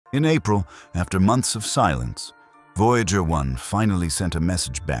In April, after months of silence, Voyager 1 finally sent a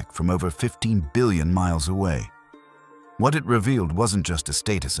message back from over 15 billion miles away. What it revealed wasn't just a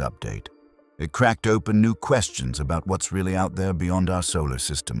status update. It cracked open new questions about what's really out there beyond our solar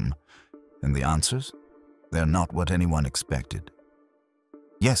system. And the answers? They're not what anyone expected.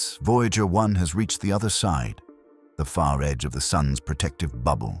 Yes, Voyager 1 has reached the other side, the far edge of the sun's protective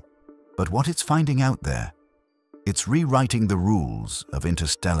bubble. But what it's finding out there? It's rewriting the rules of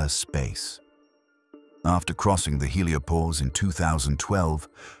interstellar space. After crossing the heliopause in 2012,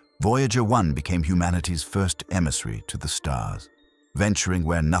 Voyager 1 became humanity's first emissary to the stars, venturing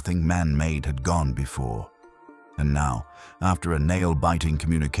where nothing man-made had gone before. And now, after a nail-biting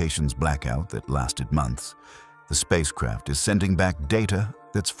communications blackout that lasted months, the spacecraft is sending back data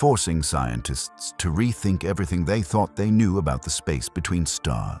that's forcing scientists to rethink everything they thought they knew about the space between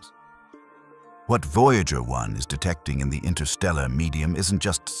stars. What Voyager 1 is detecting in the interstellar medium isn't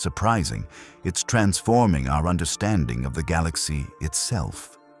just surprising, it's transforming our understanding of the galaxy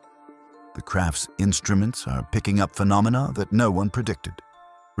itself. The craft's instruments are picking up phenomena that no one predicted,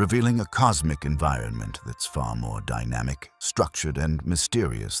 revealing a cosmic environment that's far more dynamic, structured, and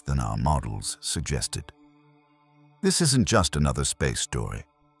mysterious than our models suggested. This isn't just another space story.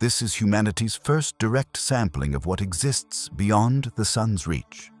 This is humanity's first direct sampling of what exists beyond the sun's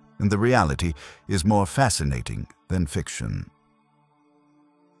reach. And the reality is more fascinating than fiction.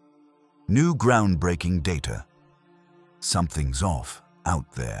 New groundbreaking data. Something's off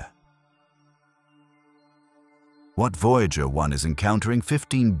out there. What Voyager 1 is encountering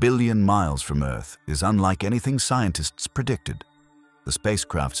 15 billion miles from Earth is unlike anything scientists predicted. The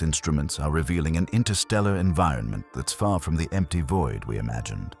spacecraft's instruments are revealing an interstellar environment that's far from the empty void we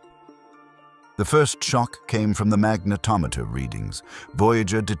imagined. The first shock came from the magnetometer readings.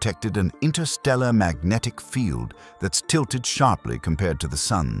 Voyager detected an interstellar magnetic field that's tilted sharply compared to the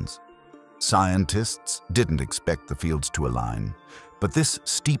sun's. Scientists didn't expect the fields to align, but this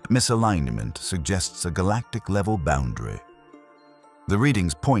steep misalignment suggests a galactic-level boundary. The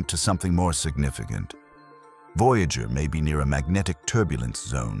readings point to something more significant. Voyager may be near a magnetic turbulence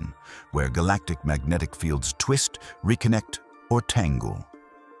zone, where galactic magnetic fields twist, reconnect, or tangle.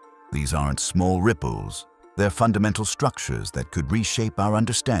 These aren't small ripples, they're fundamental structures that could reshape our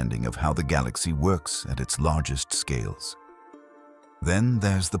understanding of how the galaxy works at its largest scales. Then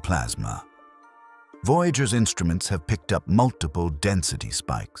there's the plasma. Voyager's instruments have picked up multiple density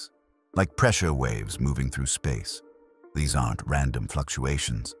spikes, like pressure waves moving through space. These aren't random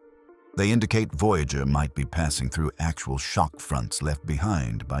fluctuations. They indicate Voyager might be passing through actual shock fronts left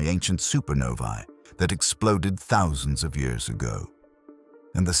behind by ancient supernovae that exploded thousands of years ago.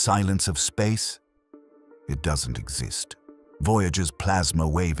 And the silence of space? It doesn't exist. Voyager's plasma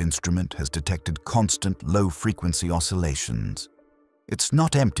wave instrument has detected constant low-frequency oscillations. It's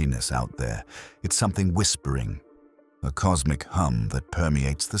not emptiness out there, it's something whispering, a cosmic hum that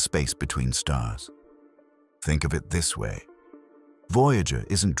permeates the space between stars. Think of it this way. Voyager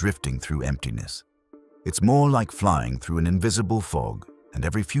isn't drifting through emptiness. It's more like flying through an invisible fog, and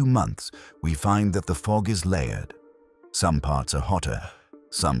every few months we find that the fog is layered. Some parts are hotter,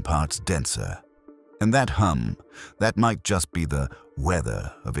 some parts denser. And that hum, that might just be the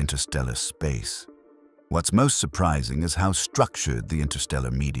weather of interstellar space. What's most surprising is how structured the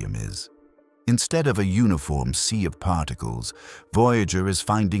interstellar medium is. Instead of a uniform sea of particles, Voyager is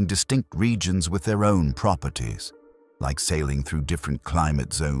finding distinct regions with their own properties, like sailing through different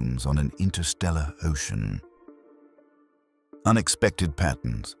climate zones on an interstellar ocean. Unexpected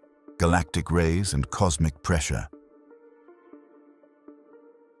patterns, galactic rays, and cosmic pressure.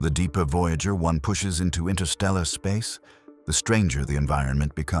 The deeper Voyager 1 pushes into interstellar space, the stranger the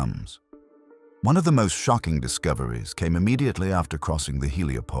environment becomes. One of the most shocking discoveries came immediately after crossing the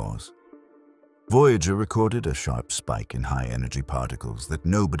heliopause. Voyager recorded a sharp spike in high-energy particles that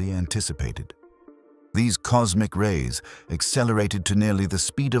nobody anticipated. These cosmic rays, accelerated to nearly the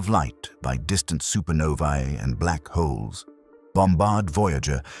speed of light by distant supernovae and black holes, bombard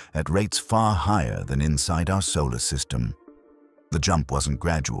Voyager at rates far higher than inside our solar system. The jump wasn't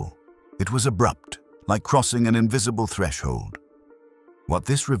gradual. It was abrupt, like crossing an invisible threshold. What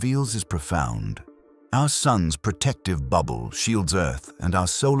this reveals is profound. Our sun's protective bubble shields Earth and our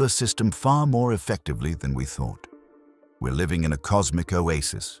solar system far more effectively than we thought. We're living in a cosmic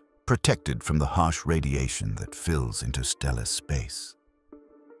oasis, protected from the harsh radiation that fills interstellar space.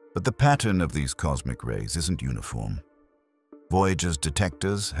 But the pattern of these cosmic rays isn't uniform. Voyager's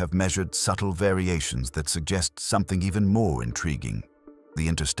detectors have measured subtle variations that suggest something even more intriguing. The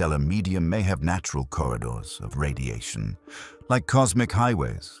interstellar medium may have natural corridors of radiation, like cosmic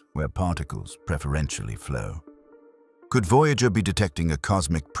highways where particles preferentially flow. Could Voyager be detecting a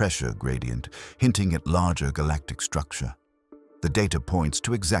cosmic pressure gradient, hinting at larger galactic structure? The data points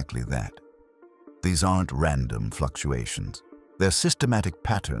to exactly that. These aren't random fluctuations. They're systematic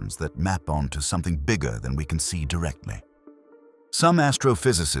patterns that map onto something bigger than we can see directly. Some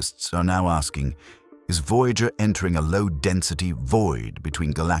astrophysicists are now asking, is Voyager entering a low-density void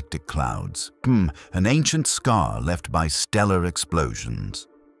between galactic clouds? An ancient scar left by stellar explosions.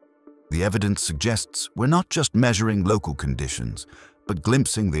 The evidence suggests we're not just measuring local conditions, but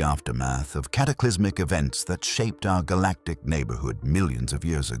glimpsing the aftermath of cataclysmic events that shaped our galactic neighborhood millions of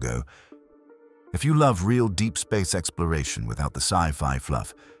years ago. If you love real deep space exploration without the sci-fi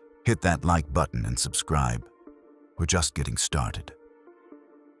fluff, hit that like button and subscribe. We're just getting started.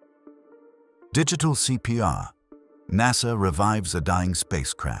 Digital CPR. NASA revives a dying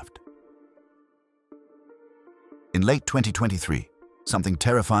spacecraft. In late 2023, something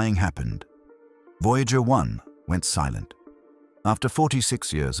terrifying happened. Voyager 1 went silent. After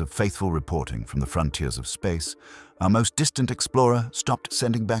 46 years of faithful reporting from the frontiers of space, our most distant explorer stopped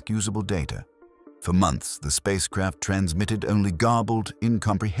sending back usable data. For months, the spacecraft transmitted only garbled,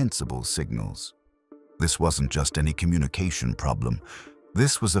 incomprehensible signals. This wasn't just any communication problem.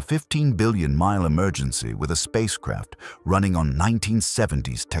 This was a 15 billion mile emergency with a spacecraft running on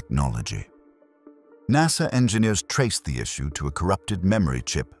 1970s technology. NASA engineers traced the issue to a corrupted memory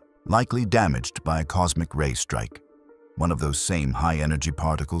chip, likely damaged by a cosmic ray strike, one of those same high-energy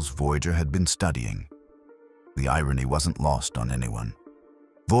particles Voyager had been studying. The irony wasn't lost on anyone.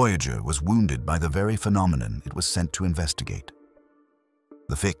 Voyager was wounded by the very phenomenon it was sent to investigate.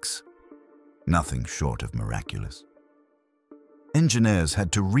 The fix? Nothing short of miraculous. Engineers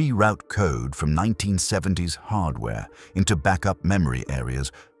had to reroute code from 1970s hardware into backup memory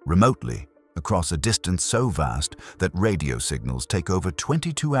areas remotely across a distance so vast that radio signals take over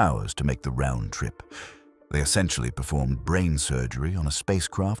 22 hours to make the round trip. They essentially performed brain surgery on a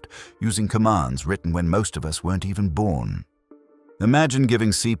spacecraft using commands written when most of us weren't even born. Imagine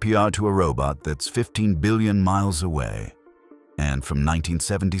giving CPR to a robot that's 15 billion miles away. And from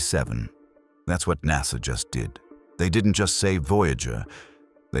 1977, that's what NASA just did. They didn't just save Voyager,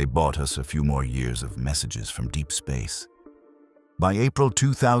 they bought us a few more years of messages from deep space. By April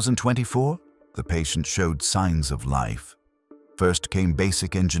 2024, the patient showed signs of life. First came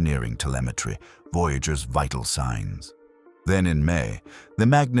basic engineering telemetry, Voyager's vital signs. Then in May, the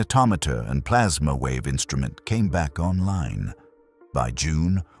magnetometer and plasma wave instrument came back online. By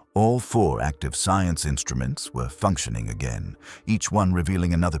June, all 4 active science instruments were functioning again, each one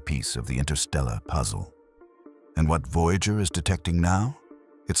revealing another piece of the interstellar puzzle. And what Voyager is detecting now?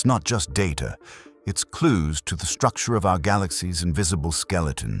 It's not just data, it's clues to the structure of our galaxy's invisible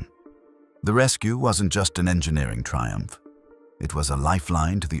skeleton. The rescue wasn't just an engineering triumph. It was a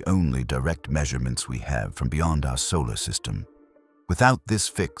lifeline to the only direct measurements we have from beyond our solar system. Without this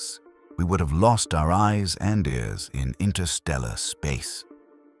fix, we would have lost our eyes and ears in interstellar space.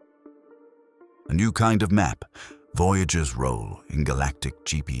 A new kind of map, Voyager's role in galactic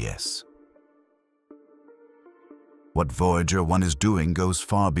GPS. What Voyager 1 is doing goes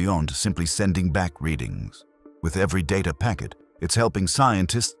far beyond simply sending back readings. With every data packet, it's helping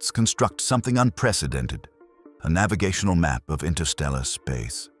scientists construct something unprecedented, a navigational map of interstellar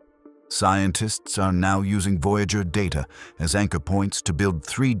space. Scientists are now using Voyager data as anchor points to build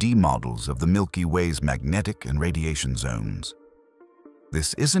 3D models of the Milky Way's magnetic and radiation zones.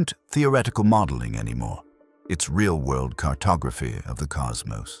 This isn't theoretical modeling anymore. It's real-world cartography of the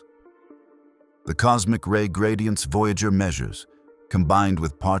cosmos. The cosmic ray gradients Voyager measures, combined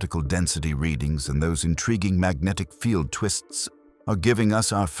with particle density readings and those intriguing magnetic field twists, are giving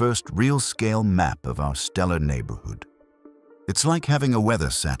us our first real-scale map of our stellar neighborhood. It's like having a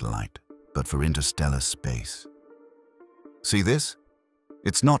weather satellite, but for interstellar space. See this?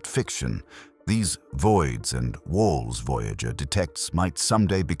 It's not fiction. These voids and walls Voyager detects might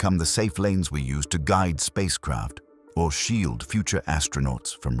someday become the safe lanes we use to guide spacecraft or shield future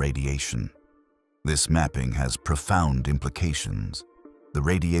astronauts from radiation. This mapping has profound implications. The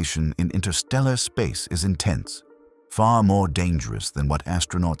radiation in interstellar space is intense, far more dangerous than what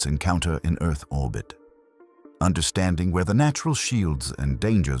astronauts encounter in Earth orbit. Understanding where the natural shields and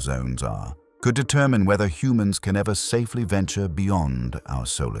danger zones are could determine whether humans can ever safely venture beyond our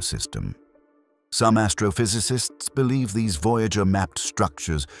solar system. Some astrophysicists believe these Voyager-mapped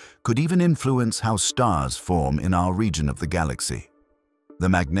structures could even influence how stars form in our region of the galaxy. The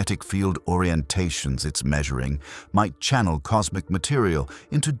magnetic field orientations it's measuring might channel cosmic material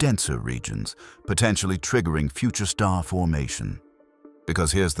into denser regions, potentially triggering future star formation.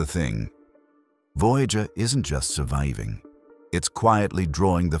 Because here's the thing. Voyager isn't just surviving. It's quietly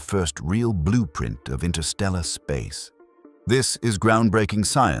drawing the first real blueprint of interstellar space. This is groundbreaking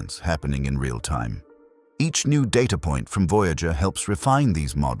science happening in real time. Each new data point from Voyager helps refine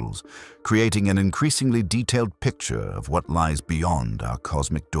these models, creating an increasingly detailed picture of what lies beyond our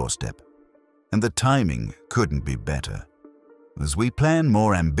cosmic doorstep. And the timing couldn't be better. As we plan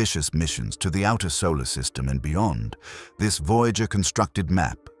more ambitious missions to the outer solar system and beyond, this Voyager-constructed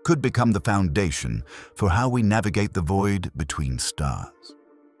map could become the foundation for how we navigate the void between stars.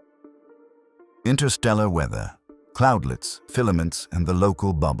 Interstellar weather, cloudlets, filaments, and the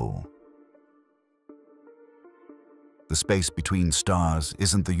local bubble. The space between stars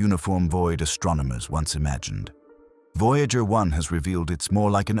isn't the uniform void astronomers once imagined. Voyager 1 has revealed it's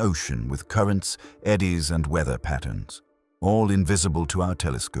more like an ocean with currents, eddies, and weather patterns, all invisible to our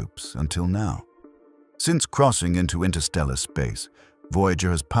telescopes until now. Since crossing into interstellar space,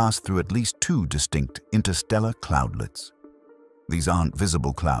 Voyager has passed through at least 2 distinct interstellar cloudlets. These aren't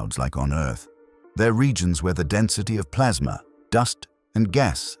visible clouds like on Earth. They're regions where the density of plasma, dust, and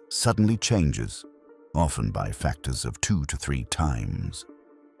gas suddenly changes, often by factors of 2 to 3 times.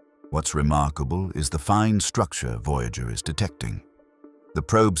 What's remarkable is the fine structure Voyager is detecting. The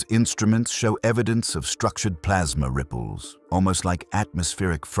probe's instruments show evidence of structured plasma ripples, almost like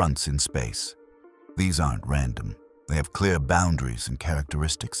atmospheric fronts in space. These aren't random. They have clear boundaries and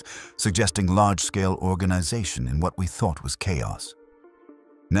characteristics, suggesting large-scale organization in what we thought was chaos.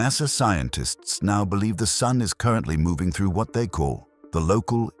 NASA scientists now believe the Sun is currently moving through what they call the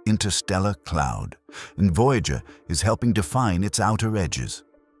local interstellar cloud, and Voyager is helping define its outer edges.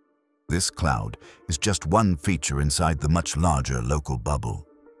 This cloud is just one feature inside the much larger local bubble,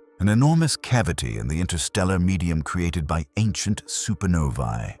 an enormous cavity in the interstellar medium created by ancient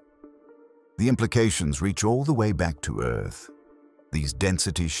supernovae. The implications reach all the way back to Earth. These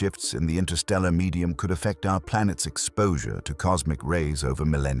density shifts in the interstellar medium could affect our planet's exposure to cosmic rays over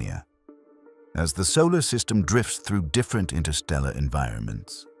millennia. As the solar system drifts through different interstellar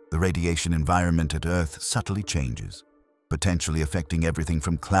environments, the radiation environment at Earth subtly changes, potentially affecting everything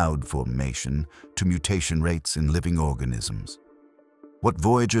from cloud formation to mutation rates in living organisms. What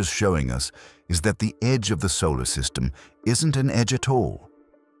Voyager's showing us is that the edge of the solar system isn't an edge at all.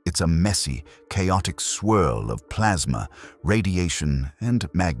 It's a messy, chaotic swirl of plasma, radiation, and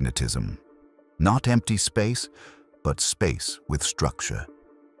magnetism. Not empty space, but space with structure.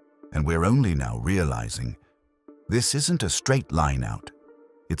 And we're only now realizing this isn't a straight line out.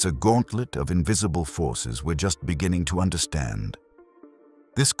 It's a gauntlet of invisible forces we're just beginning to understand.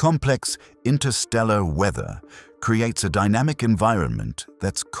 This complex interstellar weather creates a dynamic environment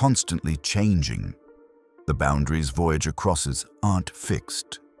that's constantly changing. The boundaries Voyager crosses aren't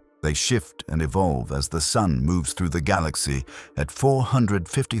fixed. They shift and evolve as the Sun moves through the galaxy at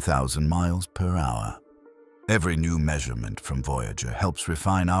 450,000 miles per hour. Every new measurement from Voyager helps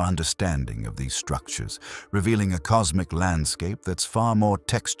refine our understanding of these structures, revealing a cosmic landscape that's far more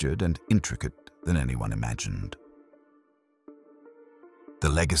textured and intricate than anyone imagined. The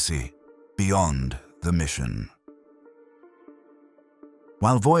legacy beyond the mission.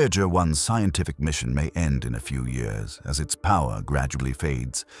 While Voyager 1's scientific mission may end in a few years as its power gradually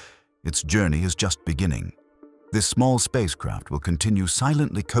fades, its journey is just beginning. This small spacecraft will continue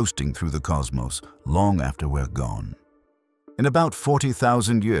silently coasting through the cosmos long after we're gone. In about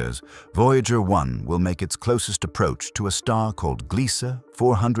 40,000 years, Voyager 1 will make its closest approach to a star called Gliese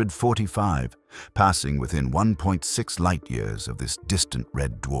 445, passing within 1.6 light-years of this distant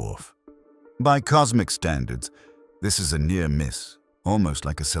red dwarf. By cosmic standards, this is a near miss, almost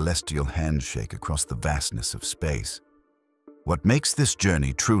like a celestial handshake across the vastness of space. What makes this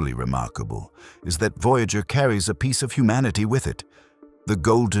journey truly remarkable is that Voyager carries a piece of humanity with it, the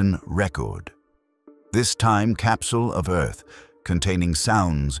Golden Record. This time capsule of Earth, containing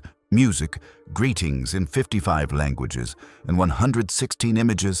sounds, music, greetings in 55 languages and 116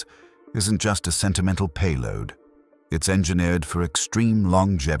 images, isn't just a sentimental payload. It's engineered for extreme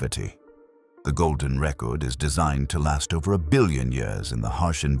longevity. The Golden Record is designed to last over 1 billion years in the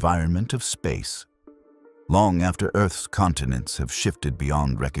harsh environment of space. Long after Earth's continents have shifted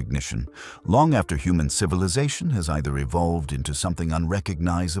beyond recognition, long after human civilization has either evolved into something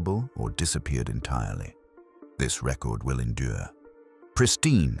unrecognizable or disappeared entirely, this record will endure,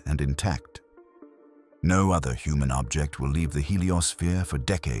 pristine and intact. No other human object will leave the heliosphere for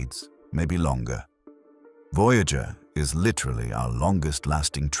decades, maybe longer. Voyager is literally our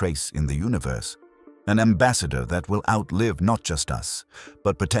longest-lasting trace in the universe, an ambassador that will outlive not just us,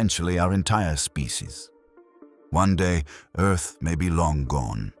 but potentially our entire species. One day, Earth may be long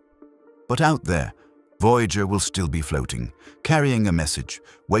gone. But out there, Voyager will still be floating, carrying a message,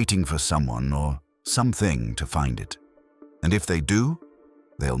 waiting for someone or something to find it. And if they do,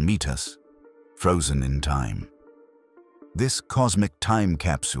 they'll meet us, frozen in time. This cosmic time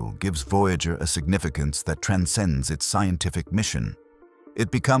capsule gives Voyager a significance that transcends its scientific mission.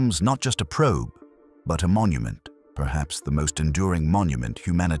 It becomes not just a probe, but a monument, perhaps the most enduring monument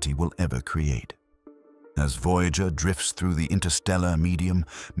humanity will ever create. As Voyager drifts through the interstellar medium,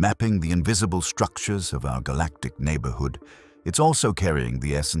 mapping the invisible structures of our galactic neighborhood, it's also carrying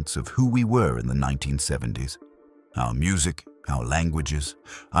the essence of who we were in the 1970s. Our music, our languages,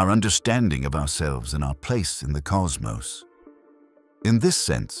 our understanding of ourselves and our place in the cosmos. In this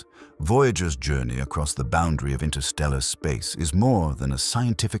sense, Voyager's journey across the boundary of interstellar space is more than a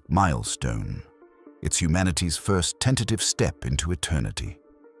scientific milestone. It's humanity's first tentative step into eternity.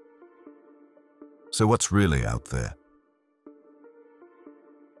 So what's really out there?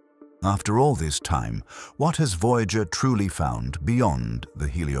 After all this time, what has Voyager truly found beyond the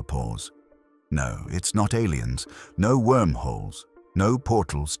heliopause? No, it's not aliens, no wormholes, no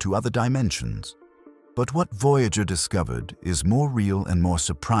portals to other dimensions. But what Voyager discovered is more real and more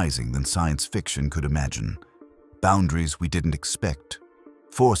surprising than science fiction could imagine. Boundaries we didn't expect,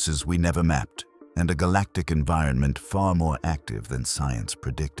 forces we never mapped, and a galactic environment far more active than science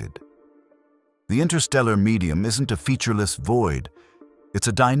predicted. The interstellar medium isn't a featureless void. It's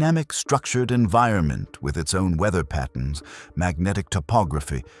a dynamic, structured environment with its own weather patterns, magnetic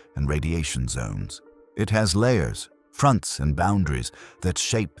topography, and radiation zones. It has layers, fronts, and boundaries that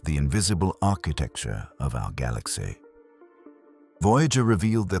shape the invisible architecture of our galaxy. Voyager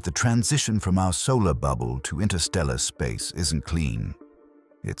revealed that the transition from our solar bubble to interstellar space isn't clean.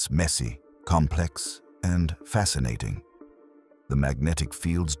 It's messy, complex, and fascinating. The magnetic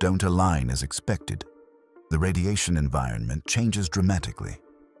fields don't align as expected. The radiation environment changes dramatically,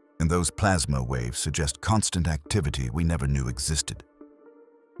 and those plasma waves suggest constant activity we never knew existed.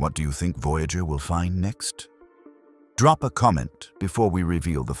 What do you think Voyager will find next? Drop a comment before we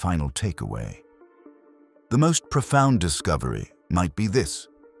reveal the final takeaway. The most profound discovery might be this: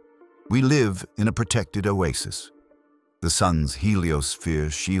 we live in a protected oasis. The sun's heliosphere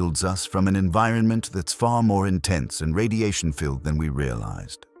shields us from an environment that's far more intense and radiation-filled than we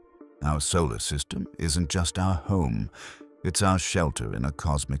realized. Our solar system isn't just our home, it's our shelter in a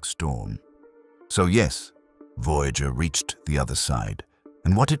cosmic storm. So yes, Voyager reached the other side,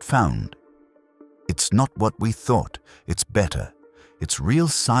 and what it found? It's not what we thought, it's better. It's real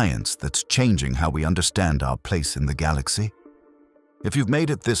science that's changing how we understand our place in the galaxy. If you've made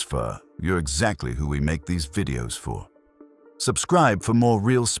it this far, you're exactly who we make these videos for. Subscribe for more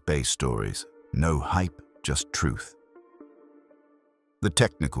real space stories. No hype, just truth. The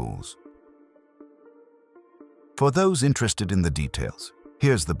technicals. For those interested in the details,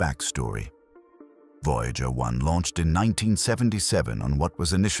 here's the backstory. Voyager 1 launched in 1977 on what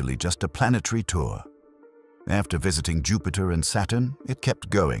was initially just a planetary tour. After visiting Jupiter and Saturn, it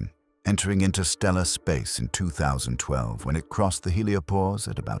kept going, entering interstellar space in 2012 when it crossed the heliopause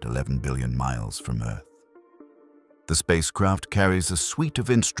at about 11 billion miles from Earth. The spacecraft carries a suite of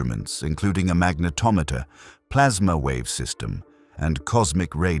instruments, including a magnetometer, plasma wave system, and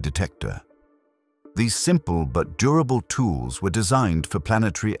cosmic ray detector. These simple but durable tools were designed for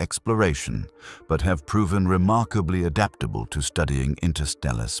planetary exploration, but have proven remarkably adaptable to studying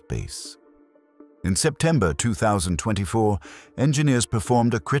interstellar space. In September 2024, engineers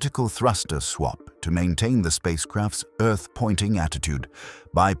performed a critical thruster swap to maintain the spacecraft's Earth-pointing attitude,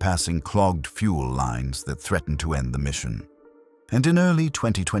 bypassing clogged fuel lines that threatened to end the mission. And in early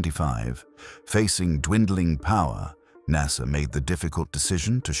 2025, facing dwindling power, NASA made the difficult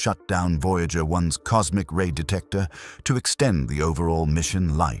decision to shut down Voyager 1's cosmic ray detector to extend the overall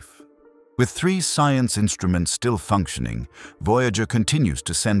mission life. With 3 science instruments still functioning, Voyager continues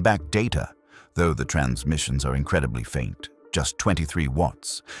to send back data, though the transmissions are incredibly faint, just 23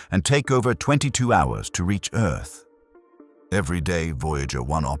 watts, and take over 22 hours to reach Earth. Every day Voyager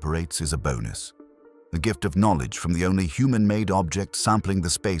 1 operates is a bonus, a gift of knowledge from the only human-made object sampling the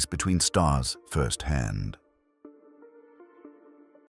space between stars firsthand.